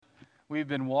We've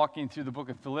been walking through the book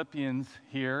of Philippians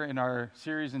here in our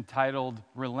series entitled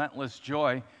Relentless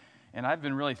Joy, and I've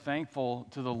been really thankful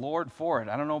to the Lord for it.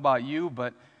 I don't know about you,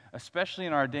 but especially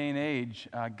in our day and age,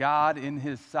 God in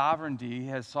His sovereignty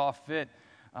has saw fit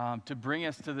to bring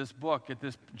us to this book at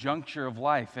this juncture of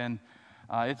life, and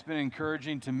it's been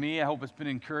encouraging to me. I hope it's been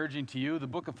encouraging to you. The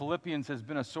book of Philippians has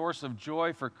been a source of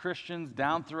joy for Christians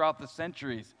down throughout the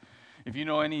centuries. If you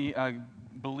know any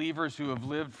believers who have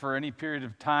lived for any period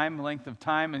of time, length of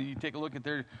time, and you take a look at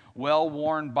their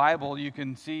well-worn Bible, you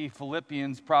can see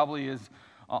Philippians probably is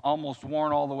almost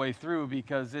worn all the way through,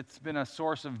 because it's been a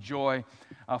source of joy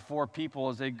for people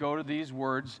as they go to these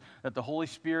words that the Holy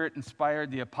Spirit inspired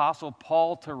the Apostle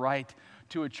Paul to write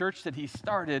to a church that he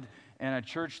started and a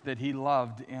church that he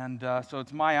loved. And so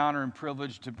it's my honor and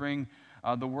privilege to bring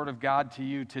the Word of God to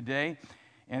you today.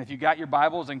 And if you got your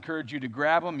Bibles, I encourage you to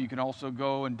grab them. You can also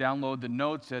go and download the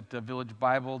notes at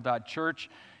villagebible.church.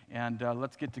 And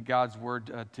let's get to God's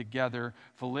Word together.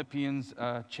 Philippians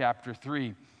chapter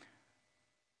 3.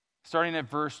 Starting at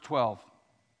verse 12.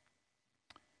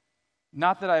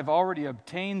 Not that I've already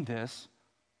obtained this,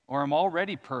 or am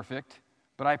already perfect,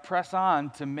 but I press on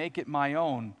to make it my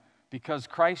own, because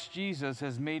Christ Jesus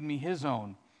has made me His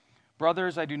own.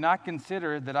 Brothers, I do not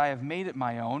consider that I have made it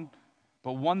my own,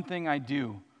 but one thing I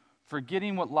do,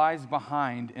 forgetting what lies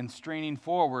behind and straining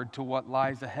forward to what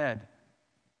lies ahead.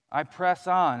 I press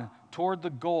on toward the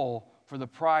goal for the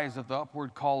prize of the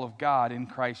upward call of God in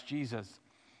Christ Jesus.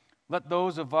 Let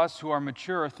those of us who are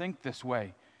mature think this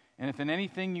way, and if in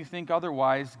anything you think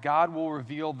otherwise, God will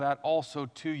reveal that also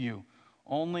to you.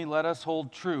 Only let us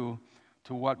hold true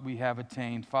to what we have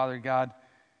attained. Father God,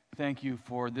 thank you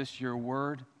for this, your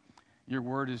word. Your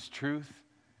word is truth.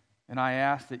 And I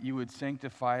ask that you would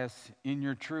sanctify us in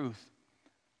your truth.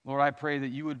 Lord, I pray that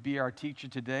you would be our teacher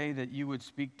today, that you would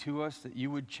speak to us, that you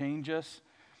would change us,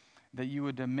 that you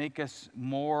would make us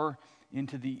more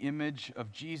into the image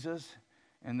of Jesus,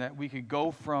 and that we could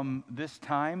go from this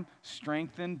time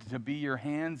strengthened to be your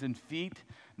hands and feet,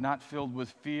 not filled with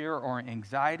fear or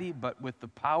anxiety, but with the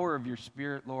power of your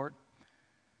Spirit, Lord,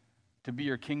 to be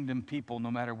your kingdom people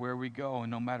no matter where we go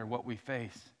and no matter what we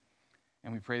face.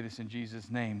 And we pray this in Jesus'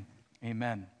 name.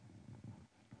 Amen.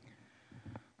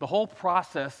 The whole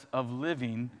process of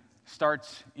living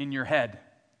starts in your head.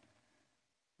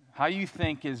 How you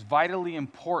think is vitally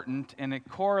important, and it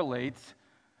correlates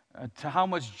to how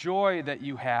much joy that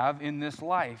you have in this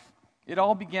life. It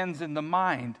all begins in the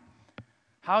mind.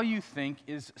 How you think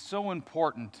is so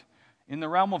important. In the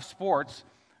realm of sports,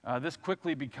 this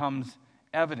quickly becomes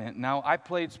evident. Now, I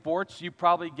played sports. You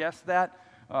probably guessed that.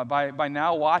 By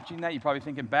now watching that, you're probably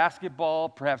thinking basketball,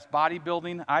 perhaps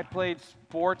bodybuilding. I played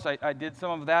sports. I did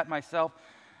some of that myself.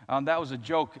 That was a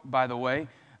joke, by the way.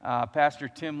 Pastor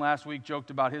Tim last week joked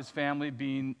about his family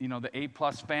being, the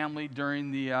A-plus family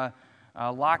during the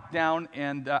lockdown,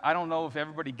 and I don't know if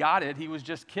everybody got it. He was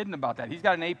just kidding about that. He's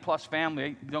got an A-plus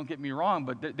family, don't get me wrong,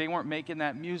 but they weren't making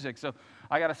that music. So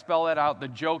I got to spell that out. The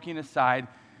joking aside,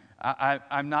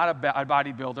 I'm not a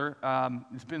bodybuilder.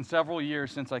 It's been several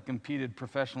years since I competed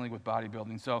professionally with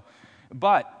bodybuilding.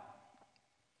 But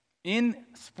in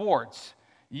sports,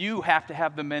 you have to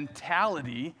have the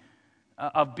mentality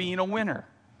of being a winner.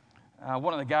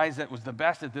 One of the guys that was the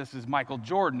best at this is Michael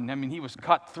Jordan. I mean, he was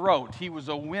cutthroat. He was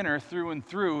a winner through and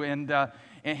through,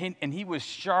 and he was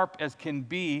sharp as can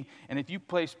be. And if you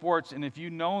play sports, and if you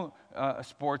know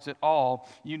sports at all,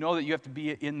 you know that you have to be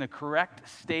in the correct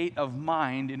state of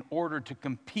mind in order to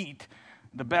compete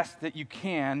the best that you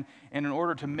can, and in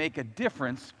order to make a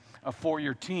difference for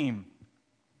your team.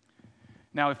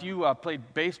 Now, if you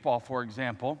played baseball, for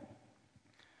example,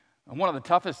 one of the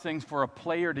toughest things for a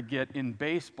player to get in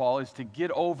baseball is to get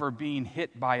over being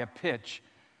hit by a pitch.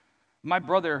 My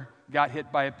brother got hit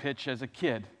by a pitch as a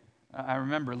kid. I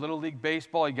remember Little League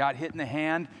Baseball, he got hit in the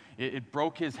hand. It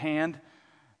broke his hand.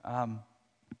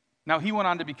 Now, he went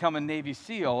on to become a Navy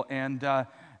SEAL, and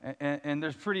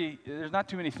there's not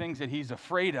too many things that he's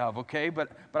afraid of, okay?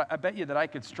 But I bet you that I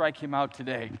could strike him out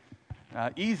today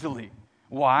easily.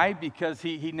 Why? Because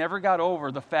he never got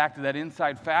over the fact of that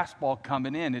inside fastball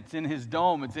coming in. It's in his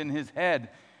dome. It's in his head.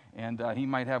 And he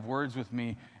might have words with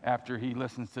me after he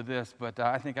listens to this, but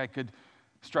I think I could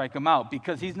strike him out,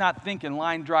 because he's not thinking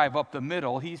line drive up the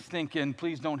middle. He's thinking,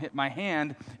 please don't hit my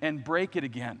hand, and break it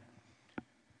again.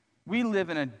 We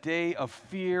live in a day of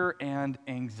fear and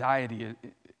anxiety.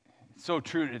 It's so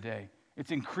true today.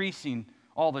 It's increasing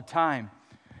all the time.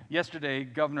 Yesterday,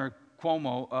 Governor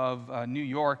Cuomo of New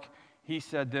York, he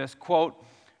said this, quote,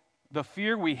 "The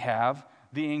fear we have,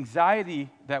 the anxiety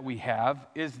that we have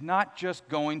is not just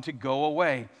going to go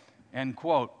away," end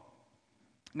quote.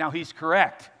 Now, he's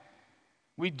correct.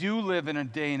 We do live in a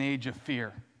day and age of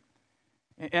fear.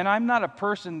 And I'm not a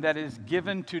person that is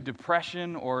given to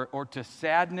depression or to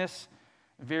sadness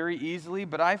very easily,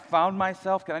 but I found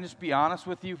myself, can I just be honest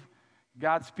with you,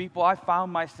 God's people, I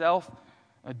found myself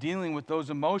dealing with those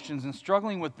emotions and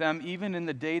struggling with them even in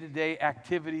the day-to-day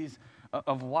activities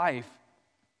of life.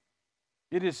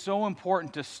 It is so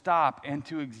important to stop and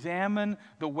to examine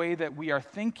the way that we are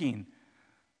thinking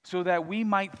so that we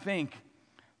might think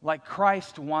like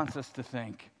Christ wants us to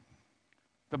think.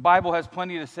 The Bible has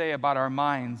plenty to say about our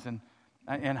minds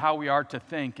and how we are to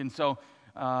think. And so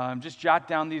just jot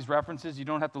down these references. You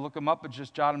don't have to look them up, but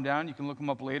just jot them down. You can look them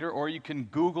up later, or you can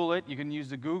Google it. You can use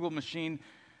the Google machine.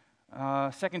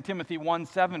 2 Timothy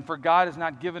 1:7, for God has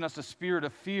not given us a spirit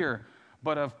of fear,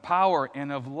 but of power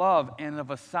and of love and of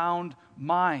a sound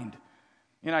mind.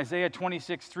 In Isaiah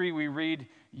 26:3, we read,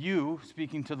 you,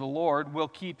 speaking to the Lord, will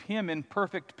keep him in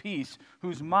perfect peace,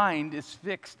 whose mind is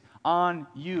fixed on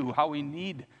you. How we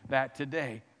need that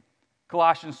today.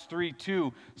 Colossians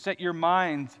 3:2, set your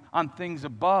minds on things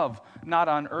above, not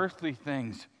on earthly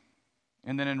things.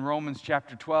 And then in Romans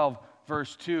chapter 12,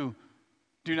 verse 2,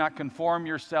 do not conform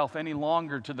yourself any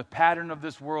longer to the pattern of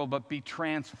this world, but be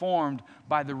transformed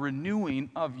by the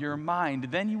renewing of your mind.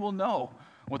 Then you will know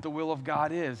what the will of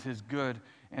God is, his good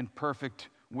and perfect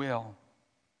will.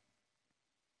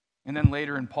 And then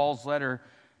later in Paul's letter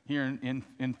here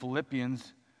in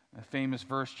Philippians, a famous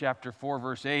verse, chapter 4,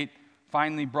 verse 8,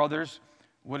 finally, brothers,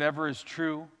 whatever is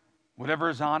true, whatever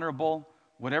is honorable,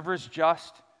 whatever is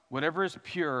just, whatever is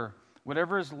pure,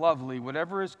 whatever is lovely,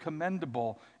 whatever is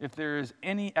commendable, if there is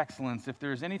any excellence, if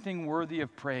there is anything worthy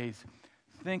of praise,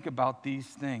 think about these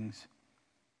things.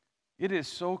 It is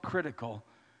so critical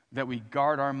that we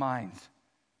guard our minds.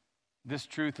 This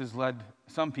truth has led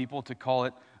some people to call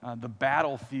it the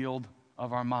battlefield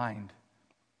of our mind.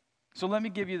 So let me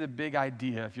give you the big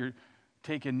idea. If you're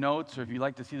taking notes or if you'd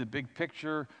like to see the big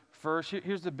picture first,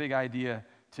 here's the big idea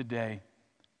today.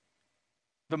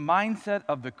 The mindset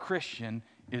of the Christian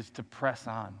is to press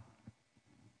on.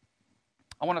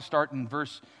 I want to start in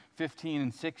verse 15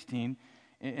 and 16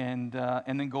 and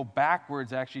then go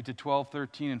backwards actually to 12,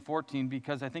 13, and 14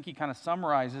 because I think he kind of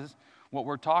summarizes what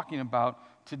we're talking about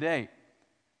today.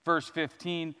 Verse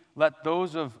 15, let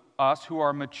those of us who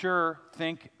are mature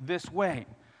think this way.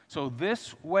 So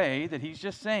this way that he's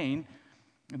just saying,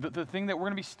 the thing that we're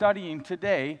going to be studying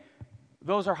today,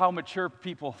 those are how mature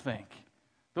people think.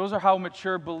 Those are how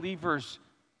mature believers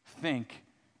think,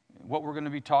 what we're going to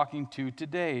be talking to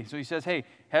today. So he says, hey,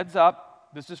 heads up,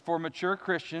 this is for mature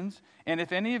Christians, and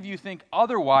if any of you think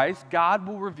otherwise, God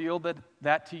will reveal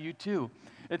that to you too.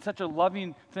 It's such a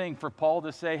loving thing for Paul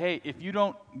to say, hey, if you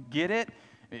don't get it,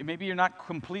 maybe you're not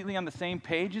completely on the same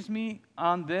page as me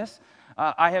on this,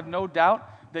 I have no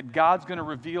doubt that God's going to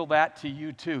reveal that to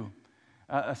you too.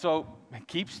 So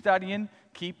keep studying,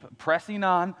 keep pressing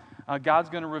on. God's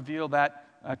going to reveal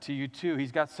that to you too.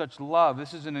 He's got such love.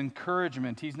 This is an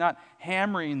encouragement. He's not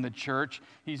hammering the church.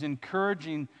 He's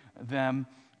encouraging them.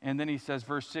 And then he says,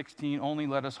 verse 16, only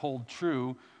let us hold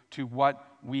true to what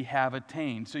we have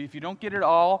attained. So if you don't get it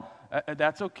all,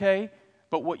 that's okay.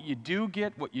 But what you do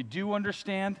get, what you do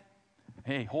understand,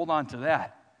 hey, hold on to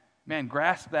that. Man,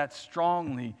 grasp that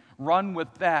strongly. Run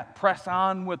with that. Press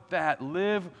on with that.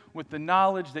 Live with the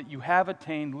knowledge that you have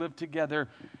attained. Live together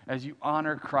as you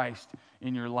honor Christ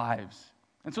in your lives.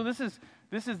 And so this is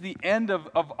the end of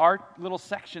our little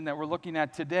section that we're looking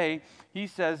at today. He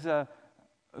says,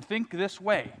 think this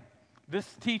way, this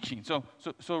teaching.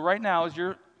 So right now, as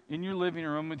you're in your living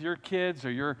room with your kids,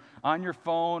 or you're on your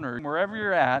phone, or wherever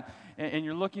you're at, and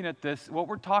you're looking at this, what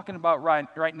we're talking about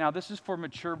right now, this is for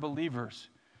mature believers.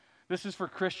 This is for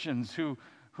Christians who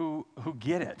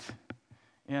get it.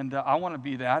 And I want to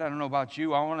be that. I don't know about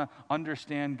you. I want to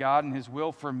understand God and his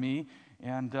will for me.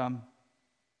 And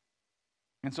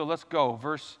so let's go.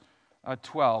 Verse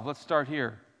 12. Let's start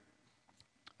here.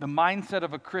 The mindset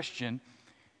of a Christian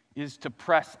is to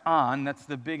press on. That's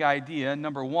the big idea.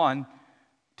 Number one,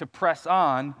 to press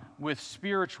on with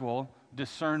spiritual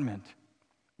discernment.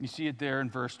 You see it there in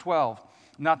verse 12.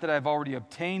 Not that I've already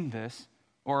obtained this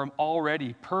or am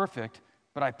already perfect,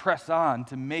 but I press on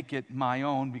to make it my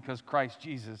own because Christ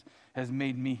Jesus has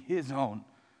made me his own.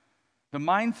 The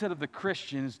mindset of the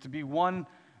Christian is to be one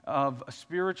of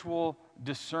spiritual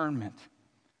discernment.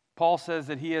 Paul says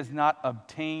that he has not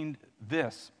obtained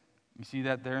this. You see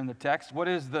that there in the text? What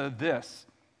is the this?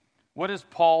 What has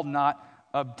Paul not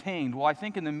obtained? Well, I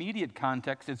think in the immediate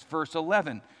context, it's verse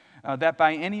 11. That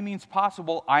by any means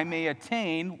possible I may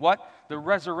attain what? The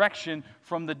resurrection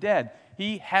from the dead.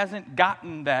 He hasn't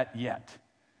gotten that yet.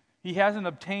 He hasn't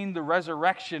obtained the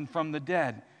resurrection from the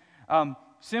dead.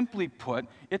 simply put,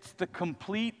 it's the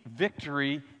complete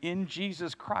victory in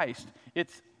Jesus Christ.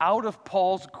 It's out of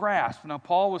Paul's grasp. Now,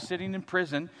 Paul was sitting in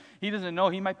prison. He doesn't know.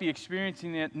 He might be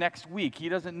experiencing it next week. He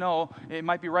doesn't know. It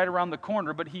might be right around the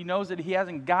corner, but he knows that he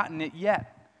hasn't gotten it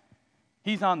yet.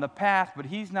 He's on the path, but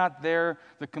he's not there.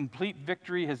 The complete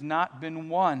victory has not been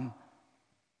won.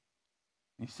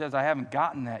 He says, I haven't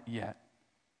gotten that yet.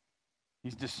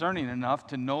 He's discerning enough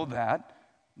to know that.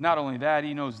 Not only that,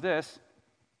 he knows this.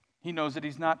 He knows that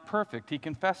he's not perfect. He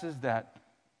confesses that.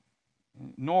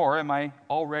 Nor am I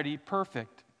already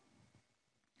perfect.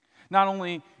 Not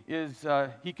only is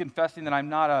he confessing that I'm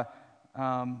not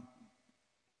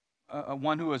a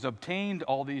one who has obtained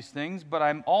all these things, but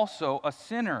I'm also a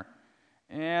sinner.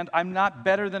 And I'm not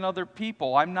better than other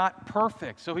people. I'm not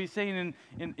perfect. So he's saying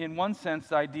in one sense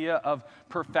the idea of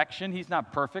perfection. He's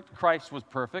not perfect. Christ was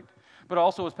perfect. But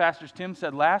also, as Pastor Tim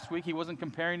said last week, he wasn't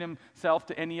comparing himself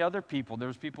to any other people. There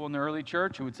was people in the early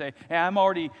church who would say, hey, I'm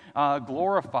already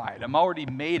glorified. I'm already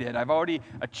made it. I've already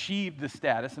achieved the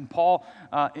status. And Paul,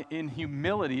 in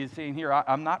humility, is saying here,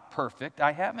 I'm not perfect.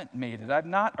 I haven't made it. I've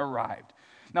not arrived.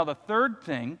 Now, the third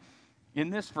thing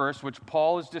in this verse, which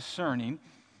Paul is discerning,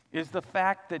 is the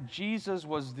fact that Jesus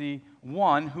was the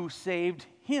one who saved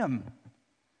him.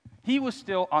 He was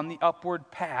still on the upward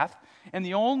path, and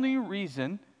the only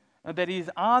reason that he's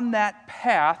on that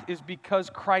path is because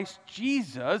Christ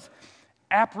Jesus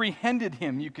apprehended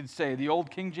him, you could say. The old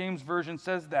King James Version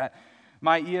says that.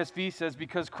 My ESV says,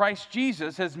 because Christ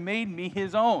Jesus has made me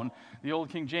his own. The old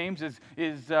King James is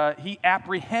he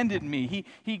apprehended me.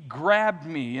 He grabbed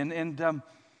me, and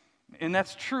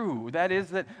that's true. That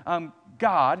is that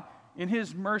God, in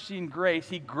his mercy and grace,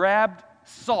 he grabbed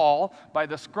Saul by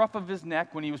the scruff of his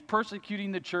neck when he was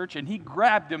persecuting the church, and he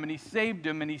grabbed him and he saved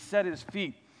him and he set his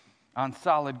feet on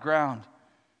solid ground.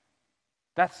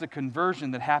 That's the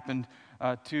conversion that happened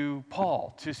to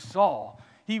Paul, to Saul.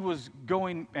 He was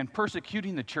going and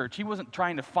persecuting the church. He wasn't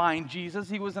trying to find Jesus.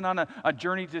 He wasn't on a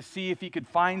journey to see if he could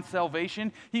find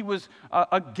salvation. He was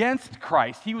against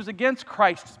Christ. He was against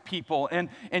Christ's people.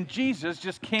 And Jesus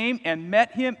just came and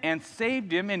met him and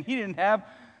saved him, and he didn't have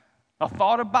a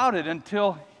thought about it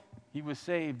until he was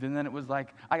saved. And then it was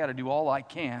like, I got to do all I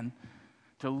can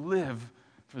to live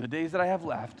for the days that I have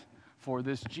left for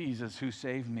this Jesus who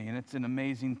saved me. And it's an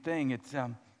amazing thing. It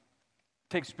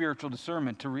takes spiritual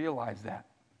discernment to realize that.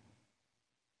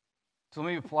 So let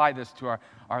me apply this to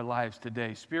our lives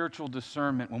today. Spiritual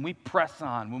discernment, when we press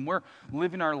on, when we're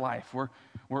living our life,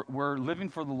 we're living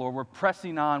for the Lord, we're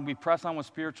pressing on, we press on with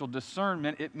spiritual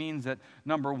discernment, it means that,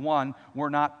 number one, we're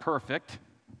not perfect,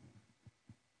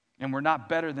 and we're not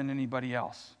better than anybody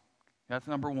else. That's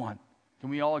number one. Can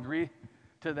we all agree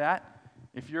to that?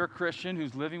 If you're a Christian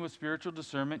who's living with spiritual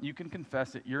discernment, you can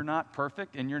confess that you're not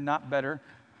perfect and you're not better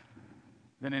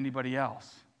than anybody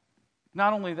else.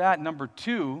 Not only that, number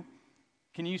two,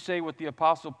 can you say with the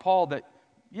Apostle Paul that,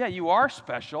 yeah, you are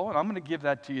special, and I'm going to give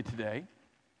that to you today.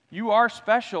 You are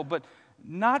special, but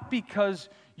not because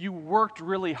you worked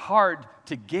really hard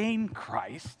to gain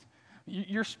Christ.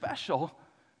 You're special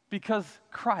because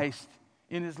Christ,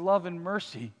 in his love and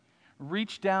mercy,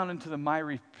 reached down into the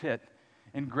miry pit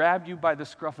and grabbed you by the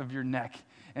scruff of your neck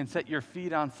and set your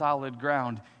feet on solid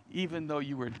ground, even though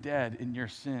you were dead in your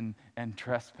sin and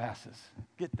trespasses.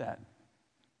 Get that?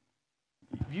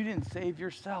 You didn't save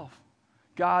yourself.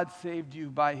 God saved you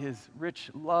by his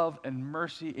rich love and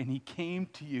mercy, and he came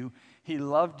to you, he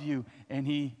loved you, and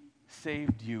he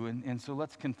saved you. And so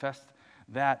let's confess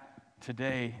that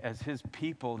today as his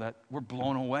people, that we're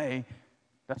blown away.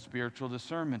 That's spiritual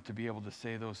discernment to be able to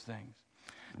say those things.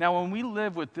 Now, when we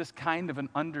live with this kind of an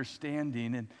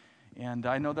understanding, and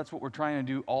I know that's what we're trying to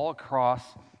do all across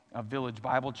Village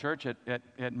Bible Church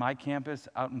at my campus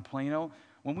out in Plano,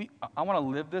 I want to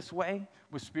live this way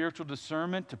with spiritual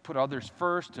discernment, to put others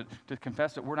first, to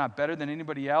confess that we're not better than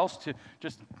anybody else, to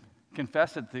just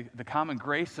confess that the common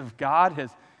grace of God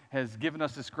has given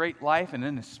us this great life, and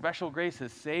then his special grace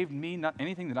has saved me, not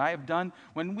anything that I have done.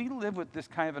 When we live with this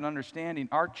kind of an understanding,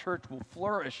 our church will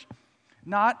flourish,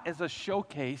 not as a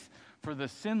showcase for the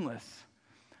sinless,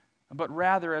 but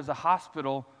rather as a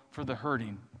hospital for the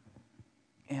hurting.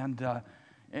 And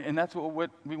that's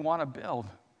what we want to build.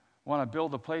 We want to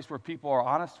build a place where people are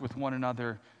honest with one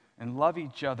another and love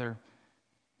each other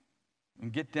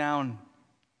and get down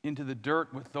into the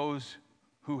dirt with those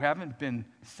who haven't been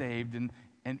saved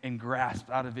and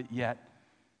grasped out of it yet,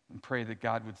 and pray that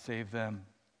God would save them.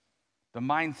 The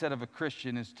mindset of a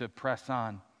Christian is to press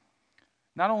on.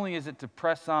 Not only is it to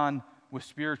press on with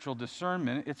spiritual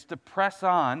discernment, it's to press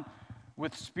on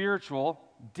with spiritual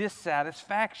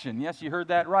dissatisfaction. Yes, you heard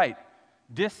that right.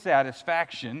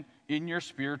 Dissatisfaction in your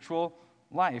spiritual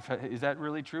life. Is that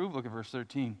really true? Look at verse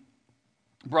 13.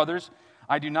 Brothers,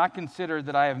 I do not consider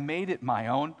that I have made it my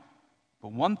own,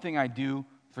 but one thing I do,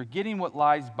 forgetting what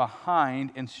lies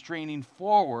behind and straining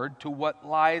forward to what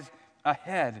lies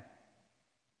ahead.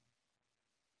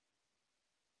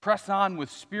 Press on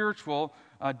with spiritual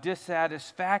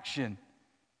dissatisfaction.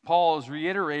 Paul is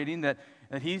reiterating that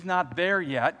he's not there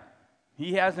yet.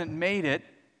 He hasn't made it.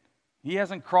 He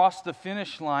hasn't crossed the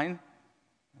finish line.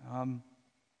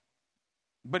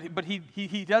 But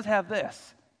he does have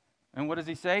this. And what does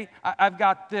he say? I've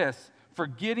got this.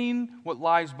 Forgetting what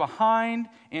lies behind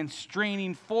and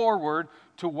straining forward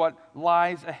to what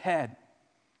lies ahead.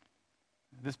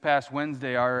 This past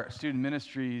Wednesday, our student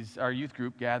ministries, our youth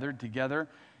group gathered together,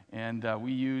 and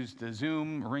we used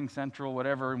Zoom, Ring Central,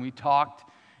 whatever, and we talked,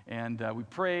 and we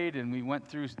prayed, and we went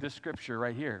through this scripture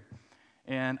right here.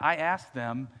 And I asked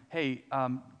them, hey,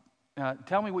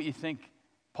 tell me what you think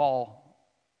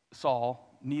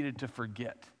Saul needed to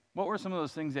forget. What were some of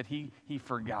those things that he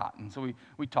forgot? And so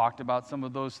we talked about some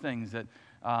of those things that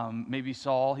maybe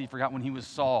Saul, he forgot when he was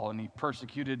Saul and he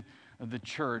persecuted the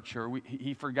church, or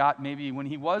he forgot maybe when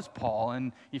he was Paul,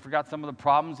 and he forgot some of the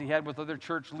problems he had with other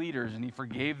church leaders, and he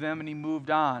forgave them and he moved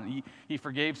on. He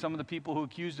forgave some of the people who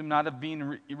accused him not of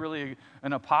being really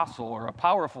an apostle or a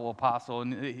powerful apostle,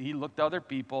 and he looked to other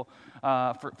people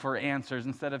for answers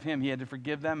instead of him. He had to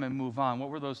forgive them and move on. What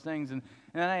were those things? And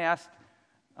then I asked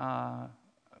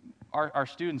our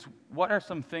students, what are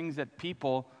some things that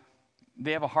people,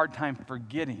 they have a hard time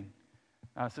forgetting?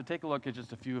 So take a look at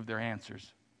just a few of their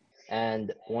answers.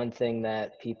 And one thing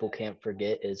that people can't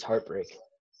forget is heartbreak.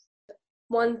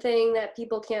 One thing that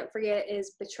people can't forget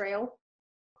is betrayal.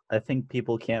 I think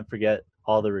people can't forget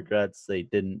all the regrets they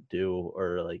didn't do,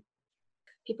 or like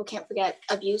people can't forget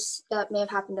abuse that may have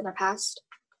happened in their past.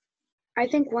 I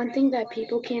think one thing that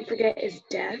people can't forget is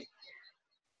death.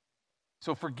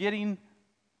 So forgetting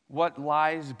what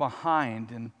lies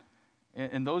behind,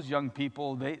 and those young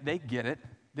people, they get it.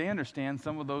 They understand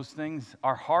some of those things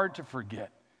are hard to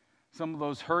forget. Some of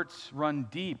those hurts run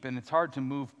deep, and it's hard to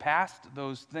move past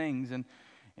those things. And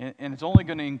it's only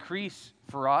going to increase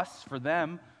for us, for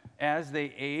them, as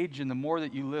they age. And the more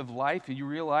that you live life, you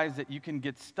realize that you can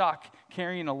get stuck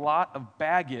carrying a lot of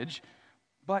baggage.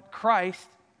 But Christ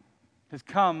has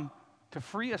come to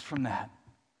free us from that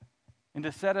and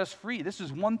to set us free. This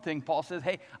is one thing Paul says,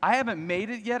 hey, I haven't made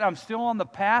it yet. I'm still on the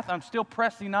path. I'm still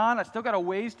pressing on. I still got a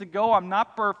ways to go. I'm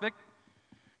not perfect.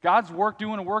 God's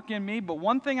doing a work in me, but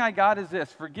one thing I got is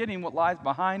this, forgetting what lies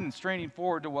behind and straining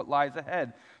forward to what lies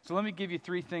ahead. So let me give you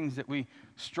three things that we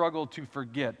struggle to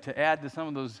forget, to add to some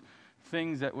of those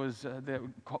things that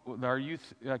our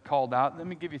youth called out. Let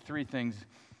me give you three things.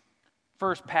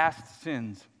 First, past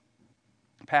sins.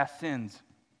 Past sins.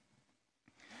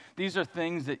 These are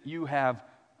things that you have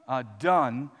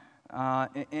done,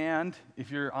 and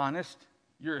if you're honest,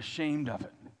 you're ashamed of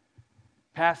it.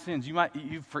 Past sins,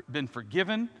 you've been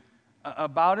forgiven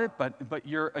about it, but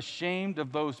you're ashamed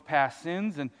of those past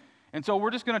sins. And so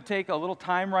we're just going to take a little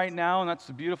time right now, and that's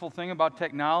the beautiful thing about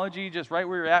technology. Just right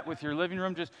where you're at with your living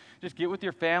room, just get with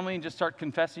your family and just start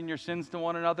confessing your sins to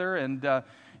one another. And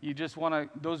you just want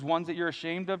to, those ones that you're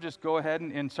ashamed of, just go ahead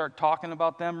and start talking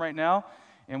about them right now.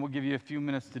 And we'll give you a few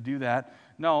minutes to do that.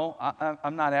 No,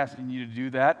 I'm not asking you to do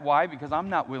that. Why? Because I'm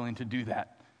not willing to do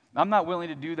that. I'm not willing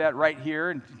to do that right here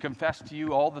and confess to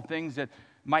you all the things that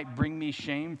might bring me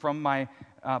shame from my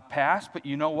past. But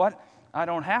you know what? I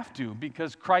don't have to,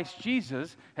 because Christ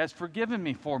Jesus has forgiven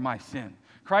me for my sin.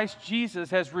 Christ Jesus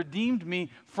has redeemed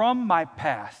me from my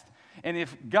past. And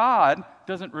if God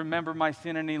doesn't remember my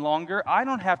sin any longer, I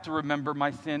don't have to remember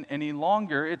my sin any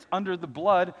longer. It's under the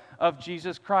blood of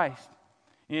Jesus Christ.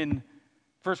 In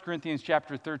 1 Corinthians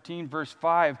chapter 13, verse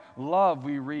 5, love,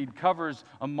 we read, covers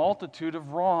a multitude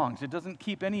of wrongs. It doesn't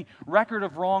keep any record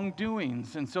of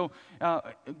wrongdoings. And so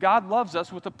God loves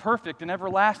us with a perfect and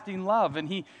everlasting love, and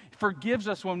He forgives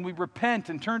us when we repent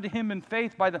and turn to Him in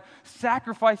faith by the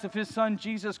sacrifice of His Son,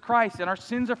 Jesus Christ. And our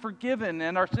sins are forgiven,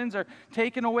 and our sins are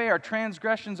taken away. Our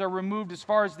transgressions are removed as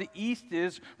far as the east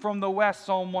is from the west,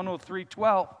 Psalm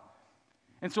 103:12.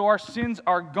 And so our sins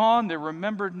are gone, they're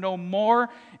remembered no more,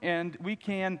 and we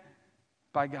can,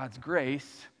 by God's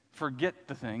grace, forget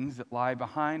the things that lie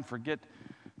behind, forget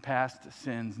past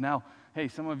sins. Now, hey,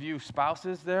 some of you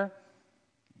spouses there,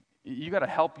 you got to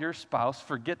help your spouse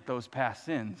forget those past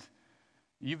sins.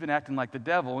 You've been acting like the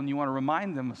devil, and you want to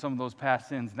remind them of some of those past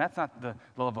sins, and that's not the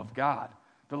love of God.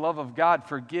 The love of God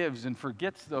forgives and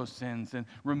forgets those sins and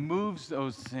removes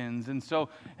those sins. And so,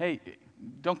 hey,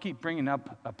 don't keep bringing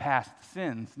up past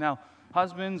sins. Now,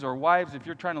 husbands or wives, if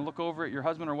you're trying to look over at your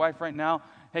husband or wife right now,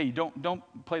 hey, don't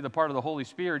play the part of the Holy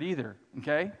Spirit either,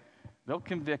 okay? They'll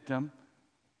convict them.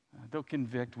 They'll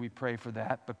convict, we pray for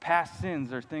that. But past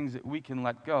sins are things that we can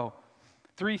let go.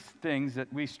 3 things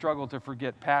that we struggle to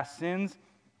forget: past sins.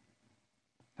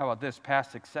 How about this?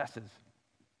 Past successes.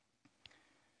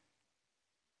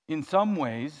 In some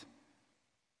ways,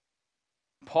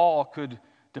 Paul could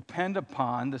depend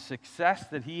upon the success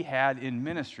that he had in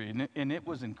ministry, and it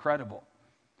was incredible.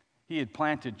 He had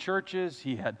planted churches,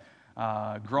 he had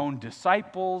grown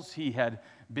disciples, he had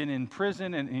been in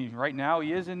prison, and right now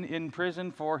he is in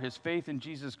prison for his faith in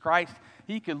Jesus Christ.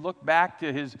 He could look back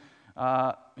to his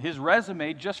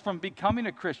resume just from becoming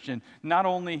a Christian, not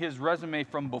only his resume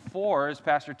from before, as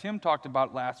Pastor Tim talked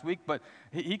about last week, but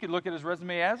he could look at his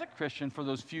resume as a Christian for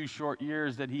those few short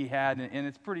years that he had, and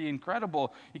it's pretty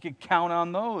incredible. He could count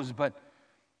on those, but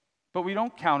we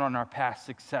don't count on our past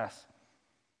success.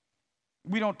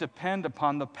 We don't depend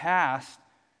upon the past.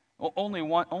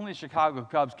 Only Chicago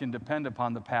Cubs can depend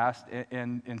upon the past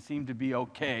and seem to be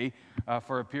okay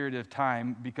for a period of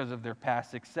time because of their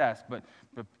past success.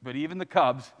 But even the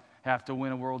Cubs have to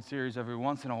win a World Series every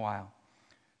once in a while.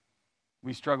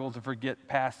 We struggle to forget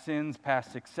past sins,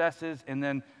 past successes, and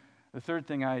then the third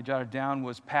thing I jotted down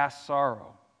was past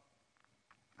sorrow.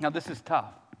 Now this is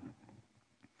tough.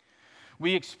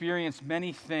 We experience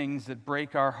many things that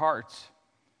break our hearts.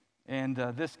 And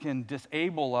this can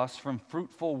disable us from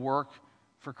fruitful work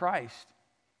for Christ.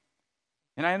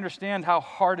 And I understand how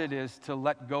hard it is to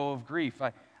let go of grief.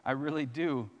 I really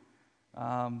do.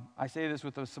 I say this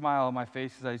with a smile on my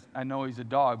face because I know he's a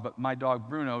dog, but my dog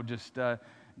Bruno just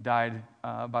died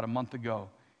about a month ago.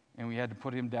 And we had to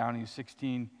put him down. He was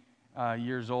 16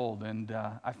 years old. And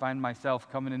I find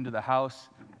myself coming into the house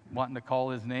wanting to call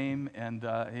his name, and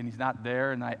he's not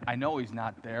there. And I know he's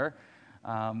not there.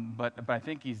 But I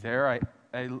think he's there.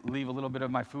 I leave a little bit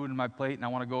of my food in my plate, and I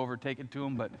want to go over and take it to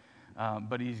him,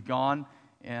 but he's gone.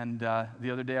 And the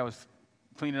other day I was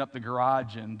cleaning up the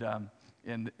garage,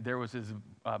 and there was his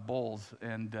bowls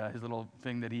and his little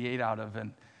thing that he ate out of.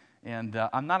 And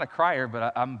I'm not a crier,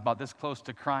 but I'm about this close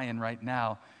to crying right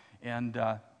now. And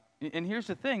here's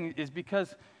the thing, is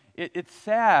because it's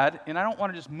sad, and I don't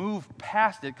want to just move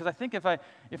past it, because I think if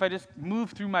I just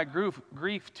move through my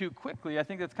grief too quickly, I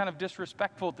think that's kind of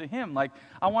disrespectful to him. Like,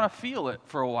 I want to feel it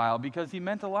for a while because he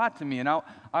meant a lot to me, and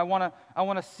I want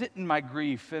to sit in my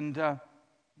grief. And but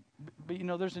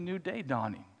there's a new day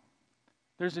dawning.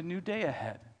 There's a new day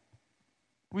ahead.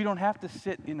 We don't have to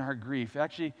sit in our grief.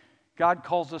 Actually, God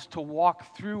calls us to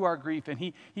walk through our grief, and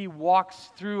He walks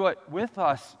through it with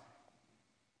us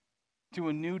to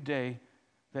a new day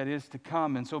that is to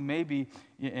come. And so maybe,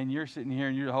 and you're sitting here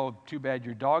and you're, oh, too bad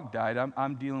your dog died.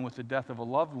 I'm dealing with the death of a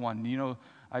loved one.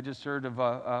 I just heard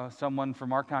of someone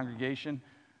from our congregation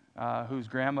whose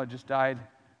grandma just died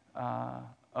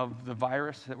of the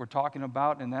virus that we're talking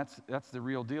about, and that's the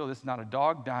real deal. This is not a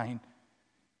dog dying.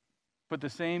 But the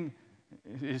same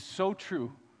is so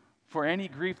true for any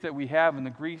grief that we have, and the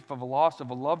grief of a loss of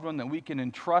a loved one, that we can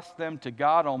entrust them to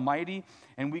God Almighty,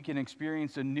 and we can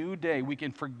experience a new day. We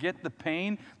can forget the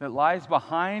pain that lies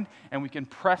behind, and we can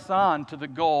press on to the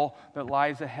goal that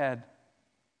lies ahead.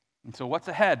 And so what's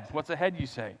ahead? What's ahead, you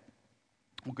say?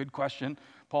 Well, good question.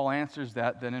 Paul answers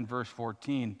that then in verse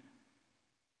 14.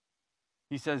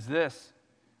 He says this: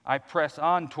 I press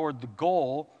on toward the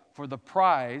goal for the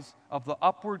prize of the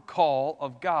upward call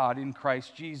of God in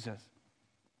Christ Jesus.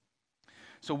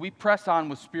 So we press on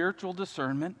with spiritual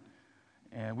discernment,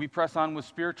 and we press on with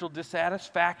spiritual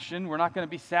dissatisfaction. We're not going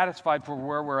to be satisfied for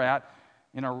where we're at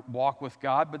in our walk with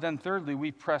God. But then thirdly,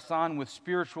 we press on with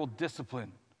spiritual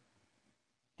discipline.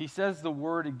 He says the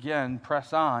word again,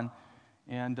 press on.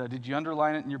 And did you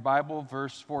underline it in your Bible?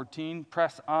 Verse 14,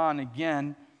 press on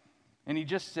again. And he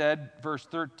just said, verse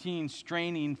 13,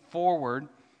 straining forward.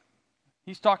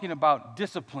 He's talking about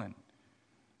discipline.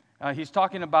 He's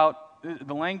talking about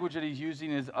the language that he's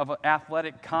using is of an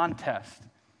athletic contest.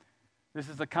 This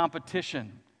is a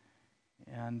competition.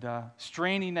 And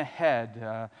straining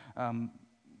ahead,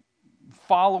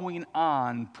 following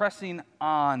on, pressing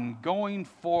on, going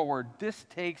forward. This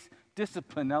takes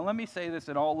discipline. Now, let me say this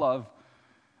in all love.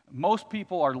 Most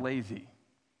people are lazy,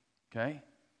 okay?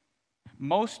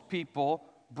 Most people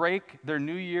break their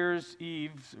New Year's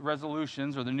Eve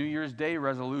resolutions or the New Year's Day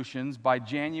resolutions by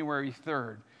January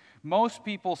 3rd. Most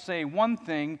people say one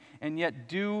thing and yet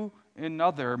do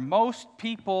another. Most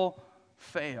people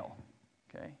fail,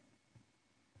 okay?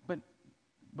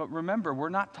 But remember, we're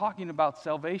not talking about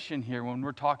salvation here when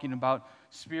we're talking about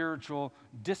spiritual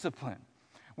discipline.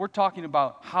 We're talking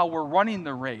about how we're running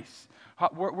the race.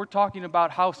 We're talking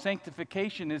about how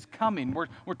sanctification is coming.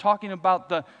 We're talking about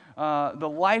the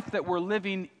life that we're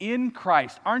living in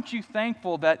Christ. Aren't you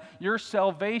thankful that your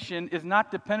salvation is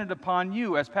not dependent upon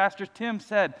you? As Pastor Tim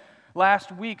said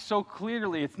last week so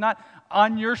clearly, it's not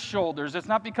on your shoulders. It's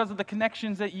not because of the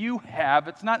connections that you have.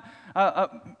 It's not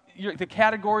the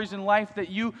categories in life that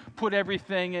you put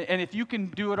everything. And if you can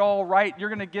do it all right, you're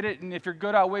going to get it. And if your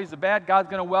good outweighs the bad, God's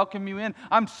going to welcome you in.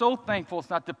 I'm so thankful it's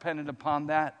not dependent upon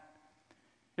that.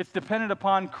 It's dependent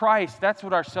upon Christ. That's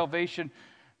what our salvation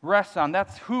rests on.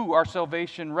 That's who our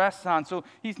salvation rests on. So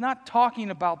he's not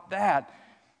talking about that.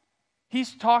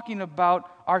 He's talking about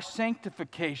our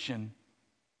sanctification.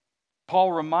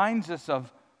 Paul reminds us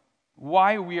of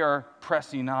why we are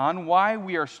pressing on, why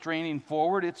we are straining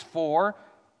forward. It's for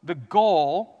the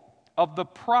goal of the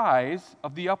prize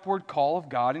of the upward call of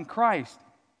God in Christ.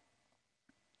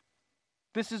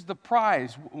 This is the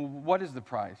prize. What is the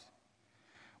prize?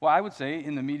 Well, I would say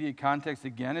in the immediate context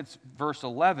again, it's verse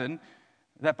 11,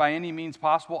 that by any means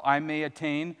possible I may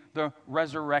attain the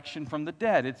resurrection from the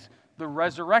dead. It's the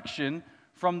resurrection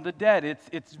from the dead.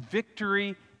 It's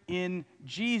victory in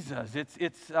Jesus.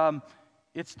 It's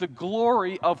the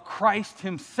glory of Christ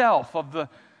himself, of the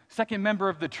second member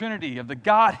of the Trinity, of the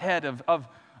Godhead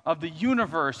of the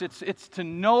universe. It's to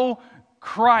know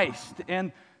Christ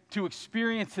and to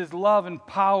experience his love and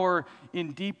power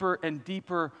in deeper and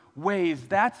deeper ways.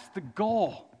 That's the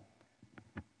goal.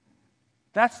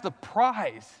 That's the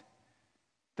prize.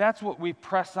 That's what we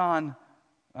press on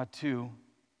to.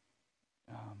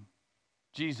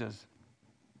 Jesus.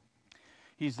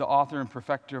 He's the author and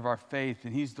perfecter of our faith,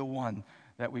 and he's the one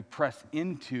that we press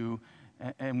into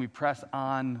and we press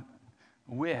on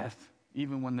with,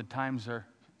 even when the times are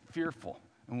fearful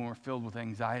and when we're filled with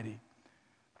anxiety.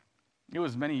 It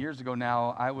was many years ago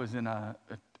now, I was in a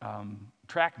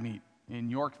track meet in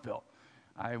Yorkville.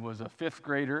 I was a fifth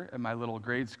grader at my little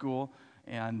grade school,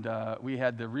 and we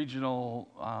had the regional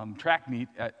track meet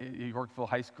at Yorkville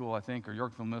High School, I think, or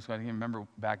Yorkville Middle School. I can't remember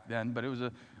back then, but it was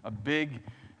a big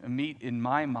meet in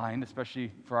my mind,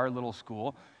 especially for our little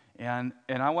school. And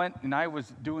I went and I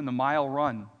was doing the mile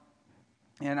run.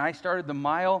 And I started the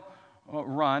mile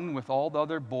run with all the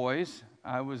other boys.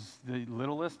 I was the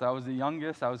littlest, I was the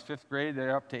youngest, I was fifth grade,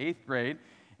 they're up to eighth grade,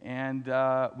 and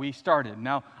we started.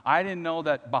 Now, I didn't know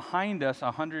that behind us,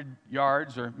 100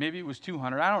 yards, or maybe it was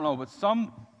 200, I don't know, but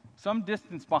some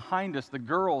distance behind us, the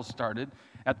girls started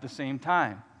at the same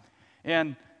time.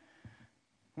 And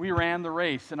we ran the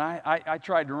race, and I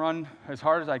tried to run as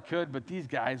hard as I could, but these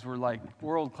guys were like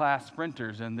world-class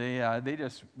sprinters, and they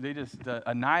just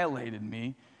annihilated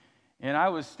me. And I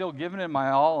was still giving it my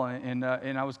all, and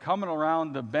I was coming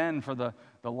around the bend for the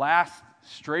last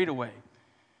straightaway.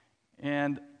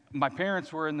 And my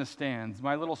parents were in the stands.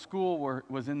 My little school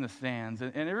was in the stands,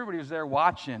 and everybody was there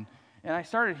watching. And I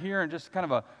started hearing just kind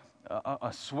of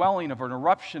a swelling of an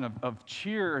eruption of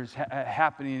cheers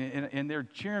happening, and they're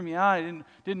cheering me on. I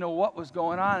didn't know what was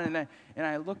going on, and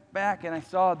I looked back, and I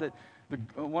saw that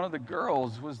one of the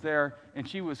girls was there, and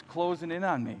she was closing in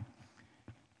on me.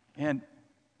 And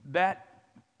that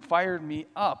fired me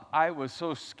up. I was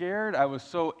so scared. I was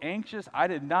so anxious. I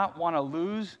did not want to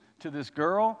lose to this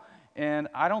girl, and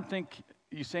I don't think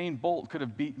Usain Bolt could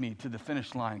have beat me to the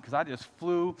finish line because I just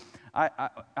flew. I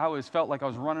always felt like I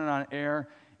was running on air,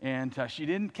 and she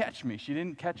didn't catch me. She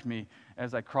didn't catch me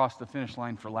as I crossed the finish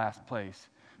line for last place.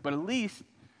 But at least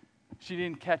she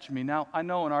didn't catch me. Now, I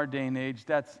know in our day and age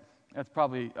that's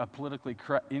probably a politically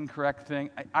incorrect thing.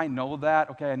 I know that,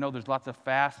 okay? I know there's lots of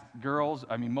fast girls.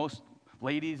 I mean, most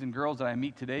ladies and girls that I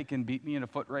meet today can beat me in a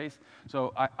foot race,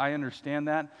 so I understand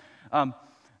that.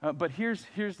 But here's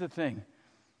the thing.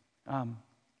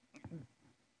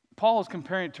 Paul is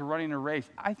comparing it to running a race.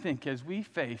 I think as we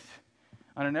face,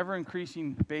 on an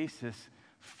ever-increasing basis,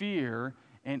 fear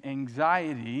and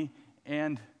anxiety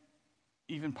and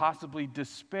even possibly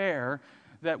despair,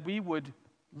 that we would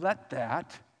let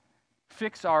that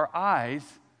fix our eyes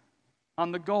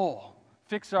on the goal,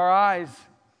 fix our eyes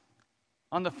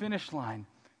on the finish line.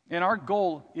 And our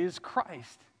goal is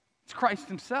Christ. It's Christ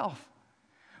himself.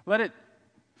 Let it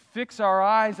fix our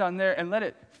eyes on there and let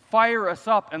it fire us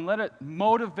up and let it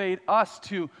motivate us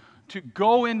to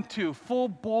go into full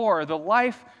bore the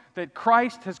life that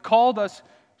Christ has called us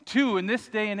to in this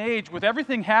day and age, with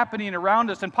everything happening around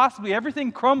us and possibly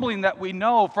everything crumbling that we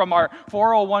know, from our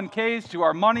 401ks to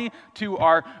our money to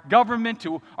our government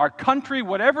to our country,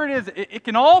 whatever it is, it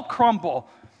can all crumble.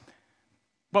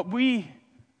 But we,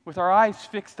 with our eyes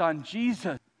fixed on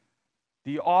Jesus,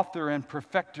 the author and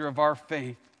perfecter of our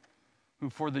faith, who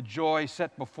for the joy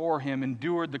set before him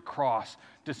endured the cross,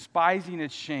 despising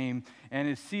its shame, and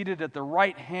is seated at the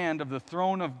right hand of the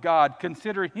throne of God.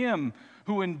 Consider him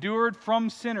who endured from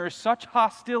sinners such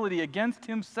hostility against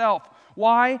himself.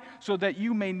 Why? So that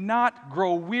you may not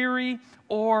grow weary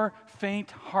or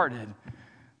faint-hearted.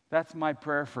 That's my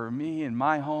prayer for me and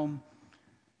my home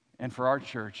and for our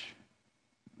church.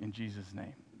 In Jesus'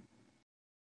 name.